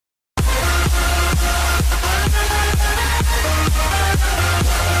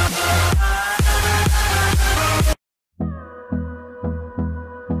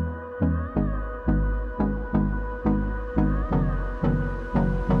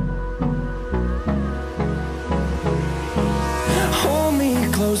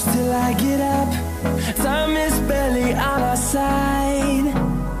close till I get up. Time is barely on our side.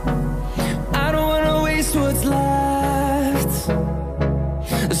 I don't wanna waste what's left.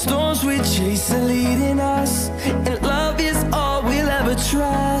 The storms we chase are leading us, and love is all we'll ever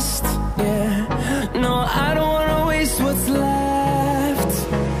trust. Yeah, no, I don't wanna waste what's left.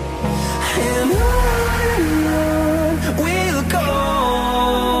 And on we'll go,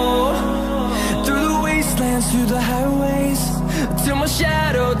 through the wastelands, through the highways, till my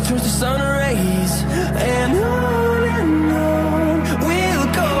shadow turns to sun rays. And on we'll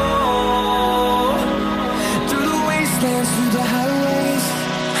go, through the wastelands, through the highways,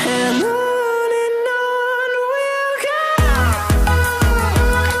 and on we'll go.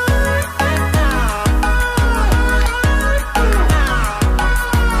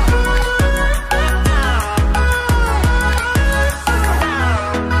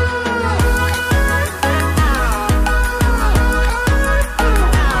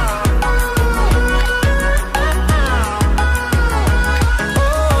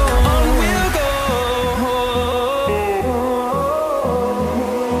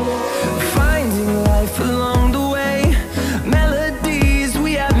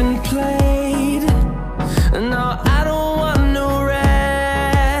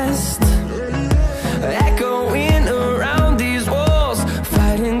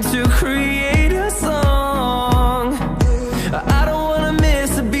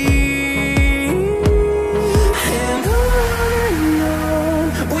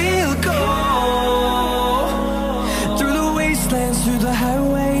 Through the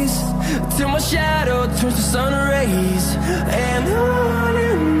highways, till my shadow turns to sun rays. And on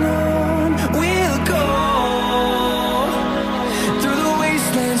we'll go, through the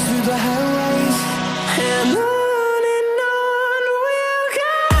wastelands, through the highways, and on we'll go.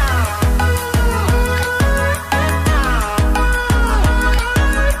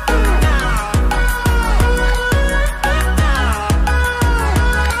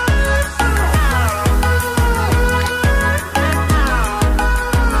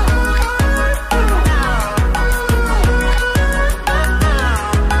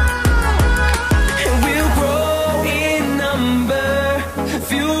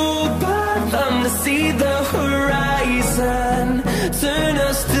 See the horizon turn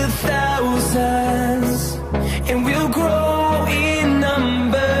us to thousands, and we'll grow